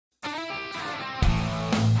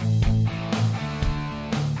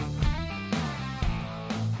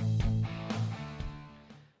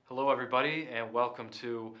everybody, and welcome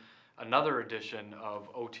to another edition of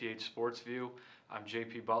OTH Sports View. I'm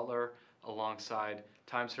JP Butler, alongside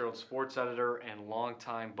Times Herald sports editor and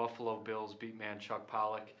longtime Buffalo Bills beatman Chuck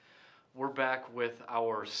Pollock. We're back with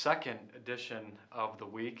our second edition of the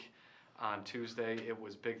week. On Tuesday, it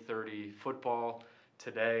was Big 30 football.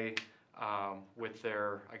 Today, with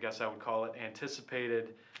their, I guess I would call it,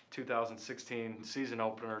 anticipated 2016 season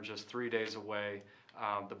opener just 3 days away,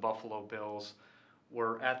 the Buffalo Bills.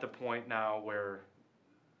 We're at the point now where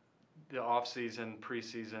the off-season,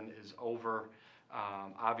 preseason is over.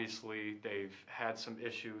 Obviously, they've had some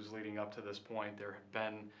issues leading up to this point. There have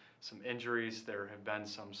been some injuries. There have been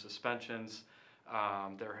some suspensions.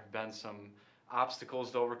 There have been some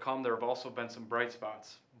obstacles to overcome. There have also been some bright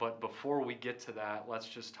spots. But before we get to that, let's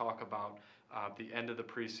just talk about the end of the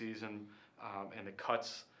preseason and the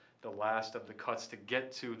cuts, the last of the cuts to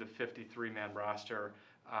get to the 53-man roster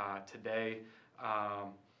today.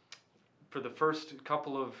 For the first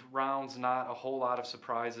couple of rounds, not a whole lot of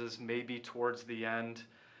surprises. Maybe towards the end,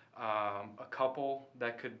 a couple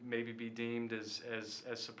that could maybe be deemed as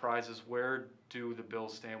surprises. Where do the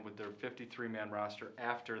Bills stand with their 53-man roster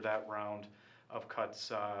after that round of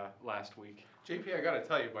cuts last week? JP, I got to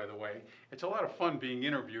tell you, by the way, it's a lot of fun being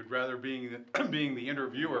interviewed rather being the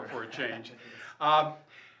interviewer for a change.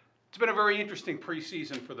 It's been a very interesting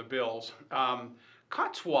preseason for the Bills.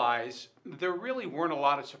 Cuts-wise, there really weren't a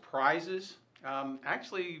lot of surprises.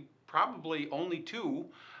 Actually, probably only two.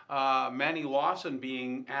 Manny Lawson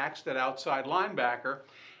being axed at outside linebacker.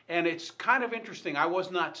 And it's kind of interesting. I was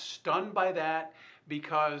not stunned by that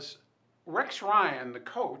because Rex Ryan, the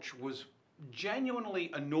coach, was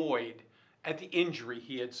genuinely annoyed at the injury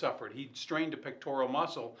he had suffered. He'd strained a pectoral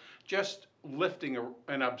muscle just lifting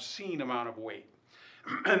an obscene amount of weight.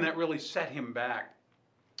 And that really set him back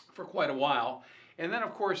for quite a while. And then,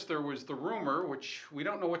 of course, there was the rumor, which we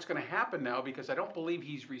don't know what's going to happen now because I don't believe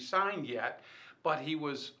he's resigned yet, but he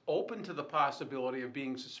was open to the possibility of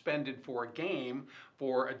being suspended for a game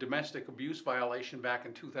for a domestic abuse violation back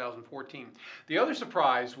in 2014. The other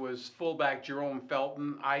surprise was fullback Jerome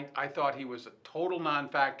Felton. I thought he was a total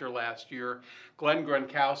non-factor last year. Glenn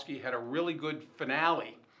Gronkowski had a really good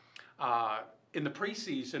finale in the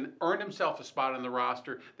preseason, earned himself a spot on the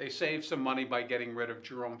roster. They saved some money by getting rid of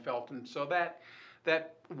Jerome Felton, so that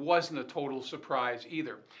wasn't a total surprise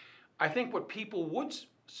either. I think what people would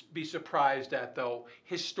be surprised at, though,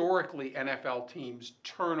 historically NFL teams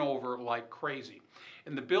turn over like crazy.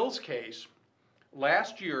 In the Bills' case,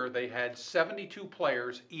 last year they had 72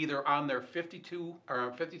 players either on their 52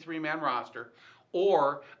 or 53-man roster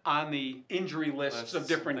or on the injury lists of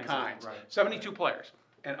different kinds. Right. 72 players,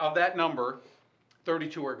 and of that number,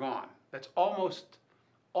 32 are gone. That's almost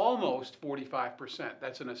 45%.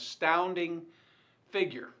 That's an astounding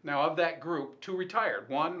figure. Now, of that group, two retired.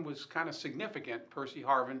 One was kind of significant. Percy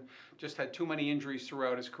Harvin just had too many injuries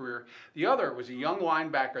throughout his career. The other was a young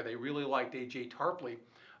linebacker. They really liked A.J. Tarpley,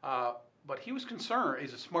 but he was concerned.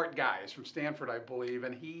 He's a smart guy. He's from Stanford, I believe,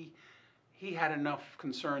 and he had enough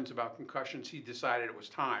concerns about concussions. He decided it was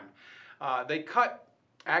time. They cut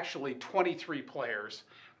actually 23 players,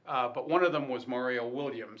 but one of them was Mario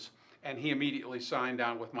Williams, and he immediately signed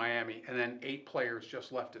on with Miami, and then 8 players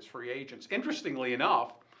just left as free agents. Interestingly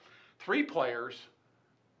enough, 3 players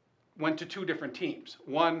went to 2 different teams.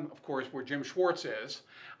 One, of course, where Jim Schwartz is,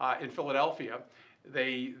 in Philadelphia.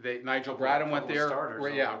 Nigel Bradham went there.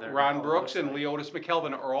 Ron Brooks and Leotis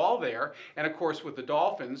McKelvin are all there. And of course, with the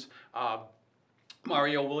Dolphins,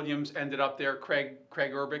 Mario Williams ended up there, Craig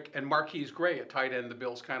Urbick, and Marquise Gray, a tight end the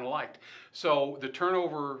Bills kind of liked. So the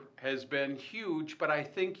turnover has been huge, but I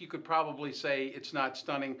think you could probably say it's not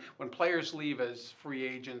stunning. When players leave as free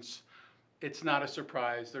agents, it's not a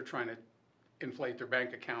surprise. They're trying to inflate their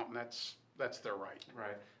bank account, and that's their right.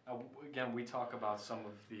 Right. Again, we talk about some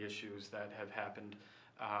of the issues that have happened.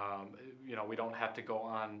 We don't have to go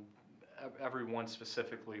on every one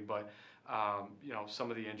specifically, but some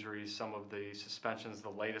of the injuries, some of the suspensions, the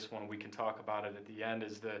latest one, we can talk about it at the end,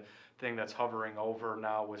 is the thing that's hovering over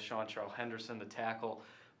now with Sean Charles Henderson, the tackle.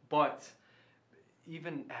 But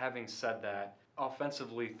even having said that,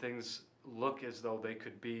 offensively, things look as though they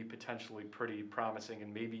could be potentially pretty promising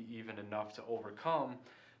and maybe even enough to overcome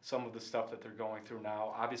some of the stuff that they're going through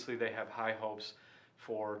now. Obviously, they have high hopes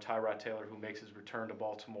for Tyrod Taylor, who makes his return to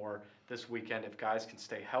Baltimore this weekend. If guys can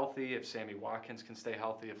stay healthy, if Sammy Watkins can stay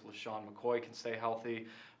healthy, if LaShawn McCoy can stay healthy,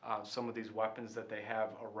 some of these weapons that they have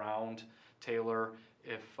around Taylor,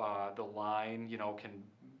 if the line, can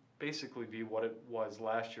basically be what it was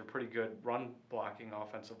last year, pretty good run-blocking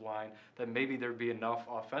offensive line, then maybe there'd be enough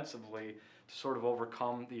offensively to sort of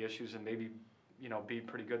overcome the issues and maybe, be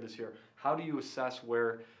pretty good this year. How do you assess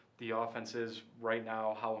where the offense is right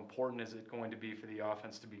now? How important is it going to be for the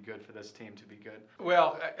offense to be good, for this team to be good?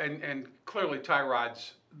 Well, and clearly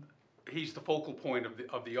Tyrod's, he's the focal point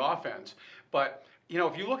of the offense. But you know,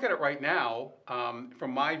 if you look at it right now,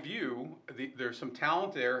 from my view, there's some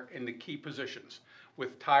talent there in the key positions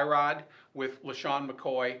with Tyrod, with LaShawn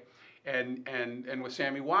McCoy, and with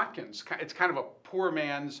Sammy Watkins. It's kind of a poor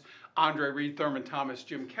man's Andre Reed, Thurman Thomas,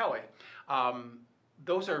 Jim Kelly.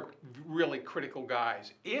 Those are really critical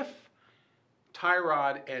guys. If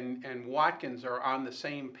Tyrod and Watkins are on the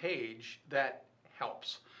same page, that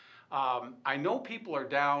helps. I know people are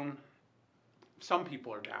down, some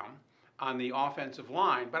people are down on the offensive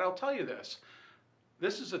line, but I'll tell you this.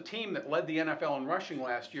 This is a team that led the NFL in rushing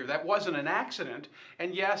last year. That wasn't an accident.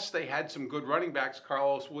 And yes, they had some good running backs.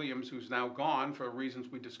 Carlos Williams, who's now gone for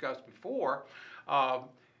reasons we discussed before,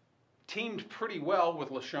 teamed pretty well with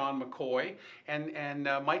LaShawn McCoy, and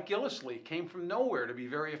Mike Gillislee came from nowhere to be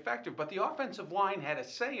very effective. But the offensive line had a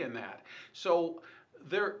say in that. So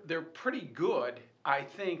they're pretty good, I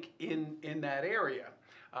think, in that area.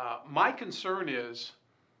 My concern is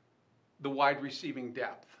the wide receiving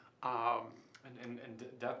depth. And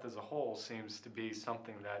depth as a whole seems to be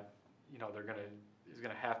something that, you know, is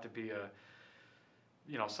gonna have to be a,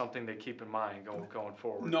 you know, something they keep in mind going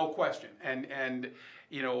forward. No question. And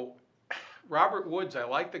you know, Robert Woods, I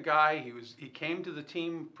like the guy. He came to the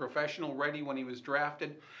team professional ready when he was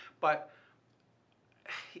drafted, but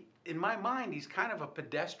in my mind, he's kind of a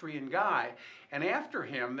pedestrian guy. And after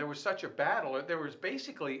him, there was such a battle. There was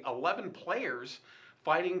basically 11 players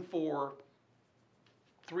fighting for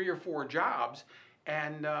 3 or 4 jobs.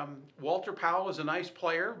 And Walter Powell is a nice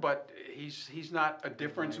player, but he's not a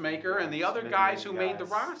difference maker. And the other guys who made the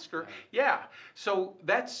roster, yeah. So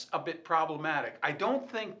that's a bit problematic. I don't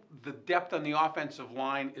think the depth on the offensive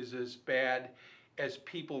line is as bad as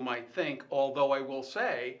people might think, although I will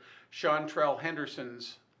say Chantrell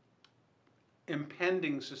Henderson's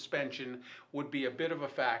impending suspension would be a bit of a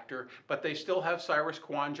factor, but they still have Cyrus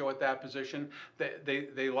Kouandjio at that position.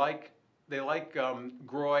 They like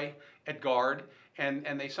Groy at guard,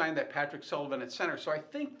 and they signed that Patrick Sullivan at center. So I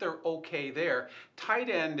think they're okay there. Tight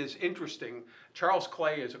end is interesting. Charles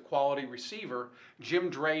Clay is a quality receiver. Jim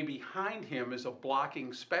Dre behind him is a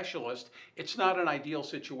blocking specialist. It's not an ideal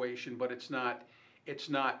situation, but it's not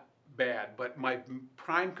bad. But my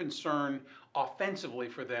prime concern offensively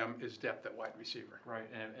for them is depth at wide receiver. Right,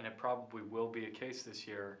 and it probably will be a case this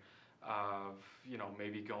year of, you know,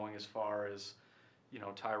 maybe going as far as, you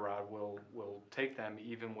know, Tyrod will take them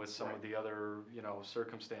even with some of the other, you know,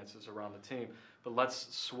 circumstances around the team. But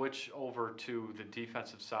let's switch over to the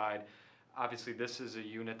defensive side. Obviously, this is a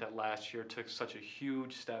unit that last year took such a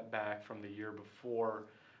huge step back from the year before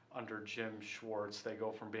under Jim Schwartz. They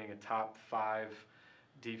go from being a top 5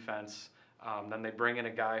 defense. Then they bring in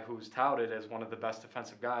a guy who's touted as one of the best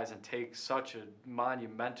defensive guys and take such a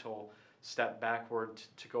monumental step backward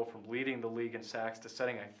to go from leading the league in sacks to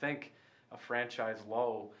setting, I think, a franchise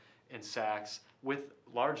low in sacks with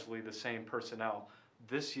largely the same personnel.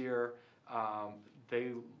 This year,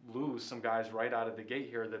 they lose some guys right out of the gate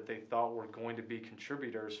here that they thought were going to be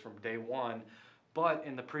contributors from day one. But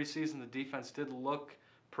in the preseason, the defense did look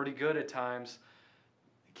pretty good at times.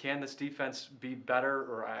 Can this defense be better,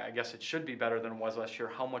 or I guess it should be better than it was last year?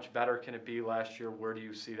 How much better can it be last year? Where do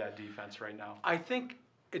you see that defense right now? I think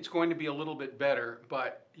it's going to be a little bit better,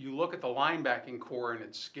 but you look at the linebacking core and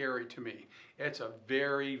it's scary to me. It's a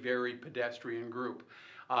very, very pedestrian group.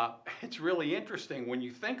 It's really interesting when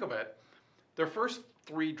you think of it. Their first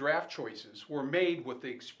 3 draft choices were made with the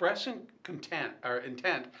express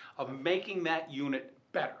intent of making that unit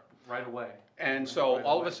better. Right away. And so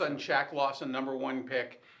all of a sudden, Shaq Lawson, number 1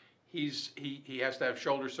 pick, he has to have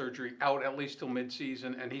shoulder surgery, out at least till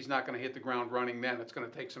midseason, and he's not going to hit the ground running then. It's going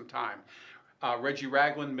to take some time. Reggie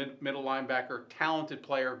Ragland, middle linebacker, talented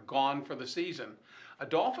player, gone for the season.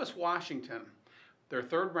 Adolphus Washington, their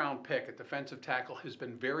 3rd round pick at defensive tackle, has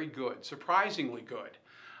been very good, surprisingly good.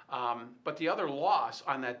 But the other loss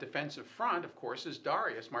on that defensive front, of course, is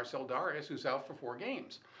Marcel Darius, who's out for 4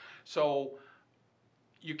 games. So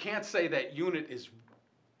you can't say that unit is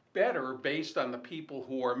better based on the people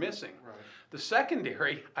who are missing. Right. The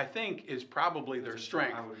secondary, I think, is probably their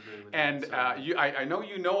strength. I would agree with and that. I know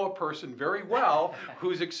you know a person very well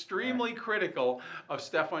who's extremely critical of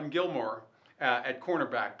Stephon Gilmore at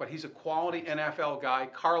cornerback, but he's a quality NFL guy.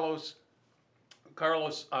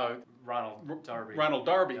 Ronald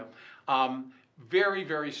Darby. Yep. Very,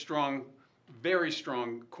 very strong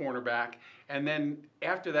cornerback. And then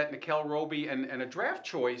after that, Nickel Roby and a draft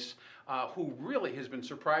choice who really has been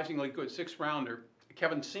surprisingly good, 6th rounder,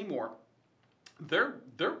 Kevin Seymour.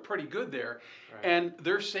 they're pretty good there, Right. and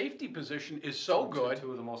their safety position is so good.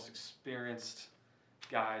 Two of the most experienced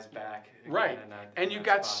guys back. Again Right, in that, and in you've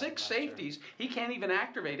that got spot 6 last year. safeties. He can't even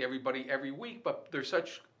activate everybody every week, but they're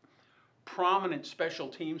such prominent special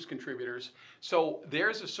teams contributors. So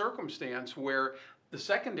there's a circumstance where the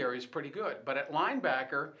secondary is pretty good, but at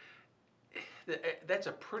linebacker, that's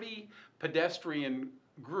a pretty pedestrian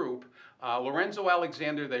group. Lorenzo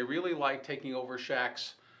Alexander, they really like taking over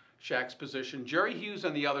Shaq's position. Jerry Hughes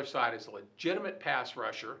on the other side is a legitimate pass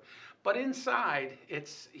rusher, but inside,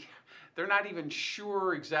 they're not even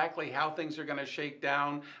sure exactly how things are going to shake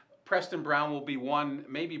down. Preston Brown will be one,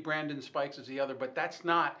 maybe Brandon Spikes is the other, but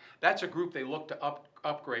that's a group they look to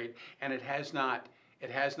upgrade, and it has not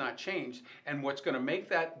changed. And what's going to make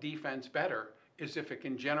that defense better is if it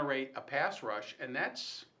can generate a pass rush, and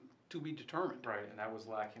that's to be determined. Right, and that was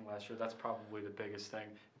lacking last year. That's probably the biggest thing.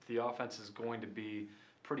 If the offense is going to be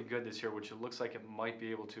pretty good this year, which it looks like it might be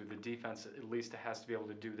able to, the defense at least has to be able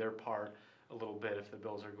to do their part a little bit if the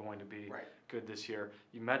Bills are going to be Right. good this year.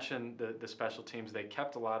 You mentioned the special teams. They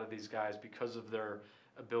kept a lot of these guys because of their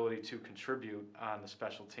ability to contribute on the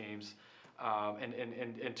special teams.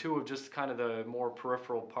 And two of just kind of the more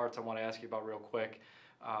peripheral parts I want to ask you about real quick.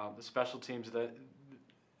 The special teams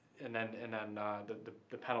and then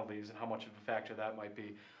the penalties and how much of a factor that might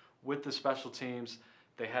be. With the special teams,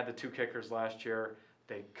 they had the 2 kickers last year.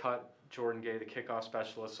 They cut Jordan Gay, the kickoff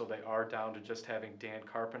specialist, so they are down to just having Dan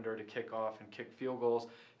Carpenter to kick off and kick field goals.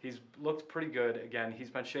 He's looked pretty good. Again, he's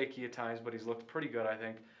been shaky at times, but he's looked pretty good, I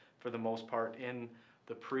think, for the most part in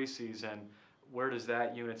the preseason. Where does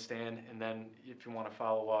that unit stand? And then if you want to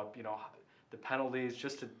follow up, the penalties,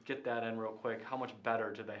 just to get that in real quick, how much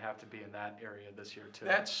better do they have to be in that area this year too?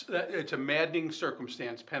 It's a maddening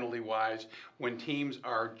circumstance penalty-wise when teams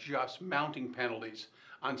are just mounting penalties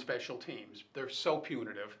on special teams. They're so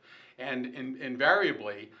punitive, and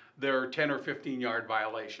invariably they're 10 or 15-yard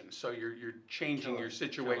violations. So you're changing your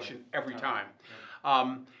situation every time.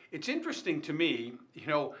 It's interesting to me,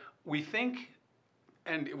 we think,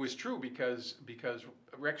 and it was true because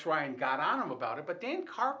Rex Ryan got on him about it, but Dan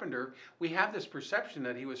Carpenter, we have this perception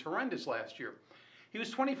that he was horrendous last year. He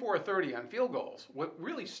was 24 or 30 on field goals. What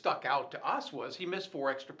really stuck out to us was he missed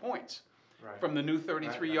 4 extra points from the new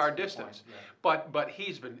 33-yard distance. Yeah. But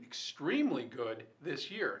he's been extremely good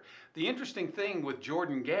this year. The interesting thing with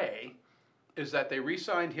Jordan Gay is that they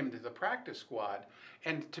re-signed him to the practice squad,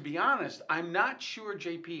 and to be honest, I'm not sure,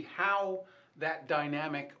 JP, how that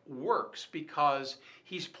dynamic works, because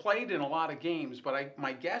he's played in a lot of games, but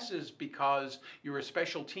my guess is because you're a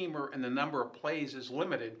special teamer and the number of plays is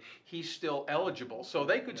limited, he's still eligible. So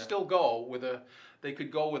they could still go with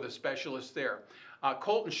a specialist there.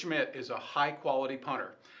 Colton Schmidt is a high quality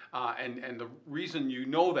punter, and the reason you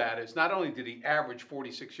know that is not only did he average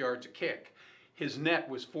 46 yards a kick, his net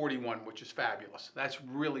was 41, which is fabulous. That's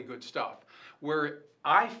really good stuff. Where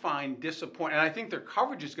I find disappointing, and I think their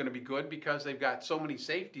coverage is going to be good because they've got so many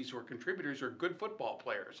safeties who are contributors who are good football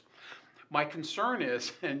players. My concern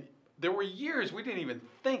is, and there were years we didn't even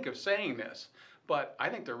think of saying this, but I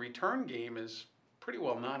think their return game is pretty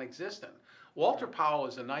well non-existent. Walter Powell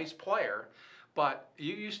is a nice player, but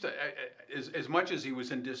you used to, as much as he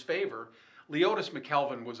was in disfavor, Leotis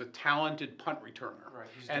McKelvin was a talented punt returner. Right,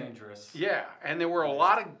 he's dangerous. Yeah, and there were a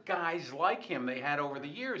lot of guys like him they had over the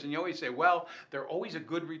years, and you always say, well, they're always a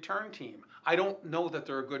good return team. I don't know that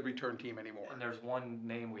they're a good return team anymore. And there's one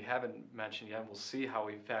name we haven't mentioned yet, and we'll see how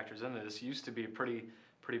he factors into this. He used to be a pretty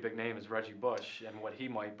big name, is Reggie Bush, and what he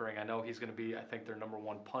might bring. I know he's going to be, I think, their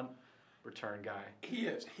 #1 punt return guy. He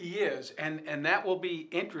is, and that will be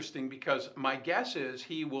interesting because my guess is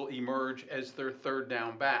he will emerge as their 3rd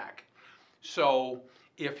down back. So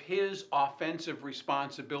if his offensive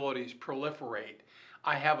responsibilities proliferate,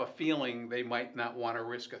 I have a feeling they might not want to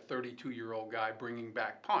risk a 32-year-old guy bringing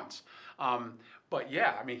back punts. But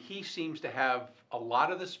yeah, I mean, he seems to have a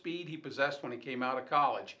lot of the speed he possessed when he came out of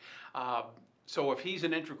college. So if he's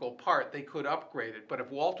an integral part, they could upgrade it. But if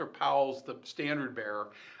Walter Powell's the standard bearer,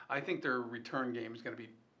 I think their return game is going to be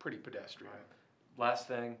pretty pedestrian. Right. Last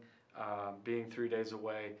thing, being 3 days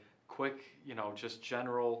away, quick, just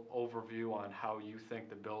general overview on how you think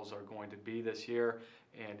the Bills are going to be this year,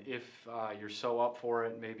 and if you're so up for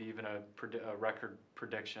it, maybe even a record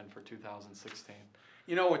prediction for 2016.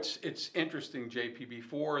 It's interesting, JP.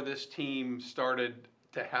 Before this team started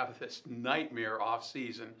to have this nightmare off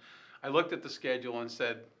season, I looked at the schedule and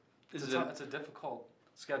said, it's a difficult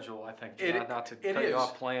schedule, I think. Not to cut you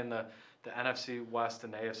off playing the NFC West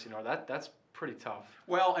and the AFC North. That's pretty tough.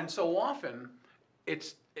 Well, and so often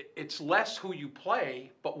it's less who you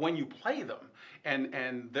play, but when you play them,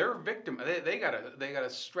 and they're victim. They got a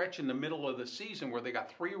stretch in the middle of the season where they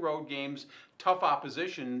got 3 road games, tough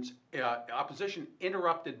opposition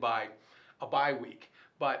interrupted by a bye week,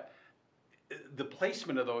 but the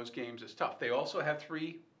placement of those games is tough. They also have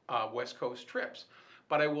 3 West Coast trips,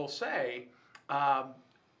 but I will say, I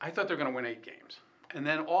thought they're going to win 8 games, and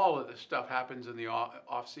then all of this stuff happens in the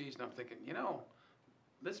off season. I'm thinking,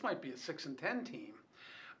 this might be a 6-10 team.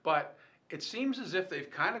 But it seems as if they've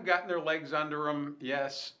kind of gotten their legs under them.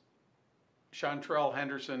 Yes, Chantrell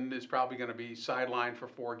Henderson is probably going to be sidelined for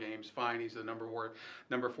 4 games. Fine, he's the number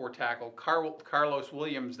 4 tackle. Carlos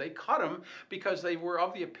Williams, they cut him because they were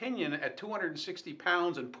of the opinion at 260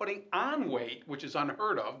 pounds and putting on weight, which is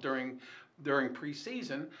unheard of during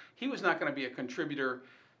preseason, he was not going to be a contributor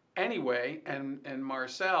anyway. And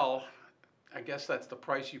Marcel, I guess that's the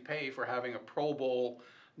price you pay for having a Pro Bowl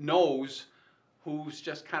nose who's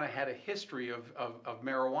just kind of had a history of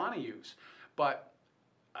marijuana use. But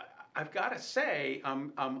I've got to say,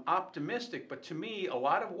 I'm optimistic, but to me, a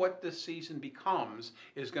lot of what this season becomes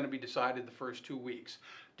is going to be decided the first 2 weeks.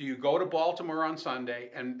 Do you go to Baltimore on Sunday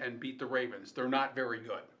and beat the Ravens? They're not very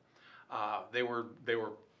good. They were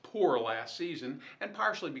poor last season, and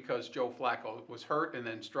partially because Joe Flacco was hurt and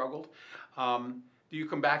then struggled. Do you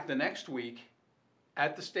come back the next week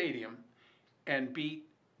at the stadium and beat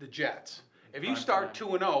the Jets? If you start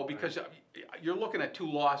 2-0, because you're looking at 2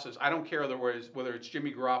 losses, I don't care whether it's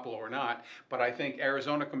Jimmy Garoppolo or not, but I think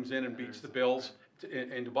Arizona comes in and beats the Bills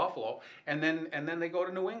into Buffalo, and then they go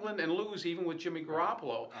to New England and lose even with Jimmy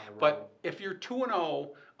Garoppolo. But if you're 2-0,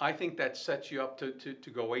 I think that sets you up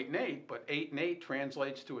to go 8-8. But 8-8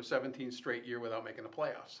 translates to a 17th straight year without making the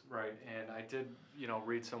playoffs. Right, and I did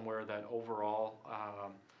read somewhere that overall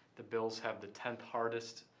the Bills have the 10th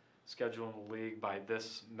hardest schedule in the league by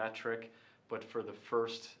this metric. But for the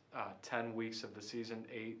first 10 weeks of the season,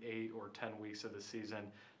 8 or 10 weeks of the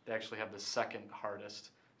season, they actually have the 2nd hardest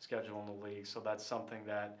schedule in the league. So that's something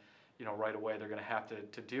that, right away they're going to have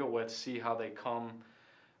to deal with, see how they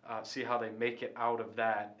make it out of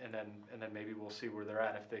that, and then maybe we'll see where they're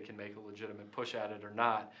at, if they can make a legitimate push at it or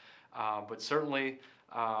not. But certainly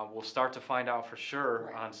we'll start to find out for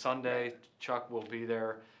sure on Sunday. Chuck will be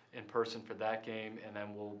there in person for that game, and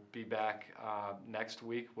then we'll be back next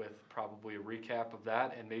week with probably a recap of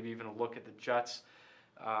that, and maybe even a look at the Jets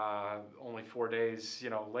only 4 days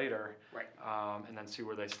later, and then see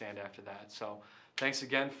where they stand after that. So thanks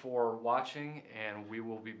again for watching, and we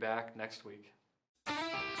will be back next week.